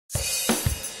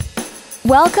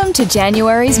Welcome to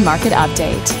January's Market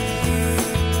Update.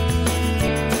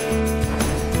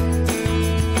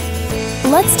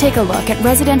 Let's take a look at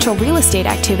residential real estate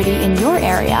activity in your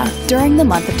area during the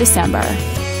month of December.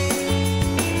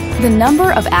 The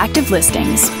number of active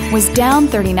listings was down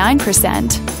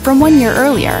 39% from 1 year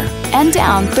earlier and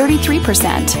down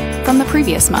 33% from the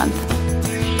previous month.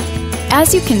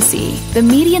 As you can see, the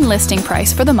median listing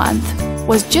price for the month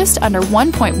was just under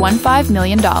 $1.15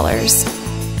 million.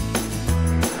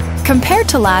 Compared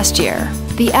to last year,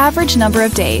 the average number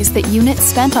of days that units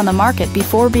spent on the market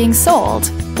before being sold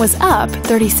was up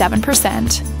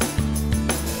 37%.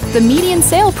 The median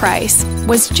sale price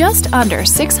was just under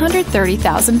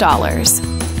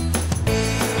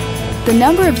 $630,000. The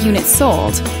number of units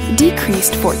sold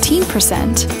decreased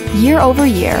 14% year over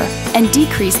year and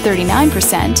decreased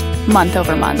 39% month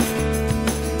over month.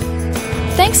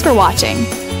 Thanks for watching.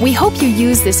 We hope you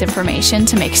use this information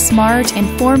to make smart,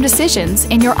 informed decisions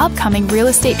in your upcoming real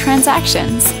estate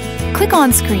transactions. Click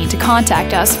on screen to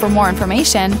contact us for more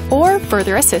information or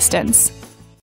further assistance.